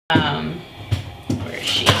Where is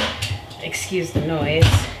she? Excuse the noise.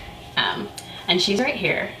 And she's right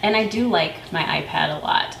here. And I do like my iPad a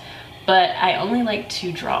lot, but I only like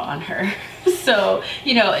to draw on her. So,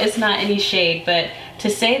 you know, it's not any shade, but to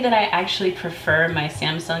say that I actually prefer my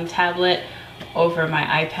Samsung tablet over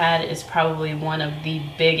my iPad is probably one of the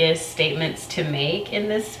biggest statements to make in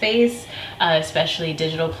this space, especially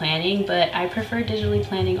digital planning, but I prefer digitally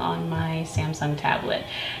planning on my Samsung tablet.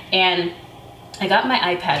 And I got my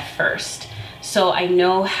iPad first, so I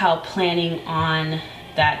know how planning on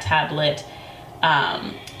that tablet,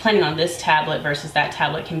 planning on this tablet versus that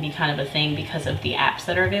tablet can be kind of a thing because of the apps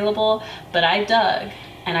that are available. But I dug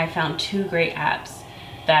and I found two great apps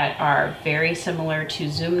that are very similar to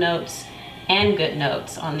Zoom Notes and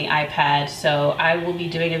GoodNotes on the iPad. So I will be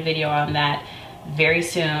doing a video on that very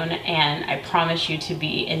soon, and I promise you to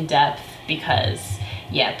be in depth because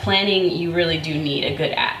yeah, planning, you really do need a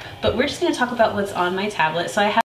good app. But we're just gonna talk about what's on my tablet. So I have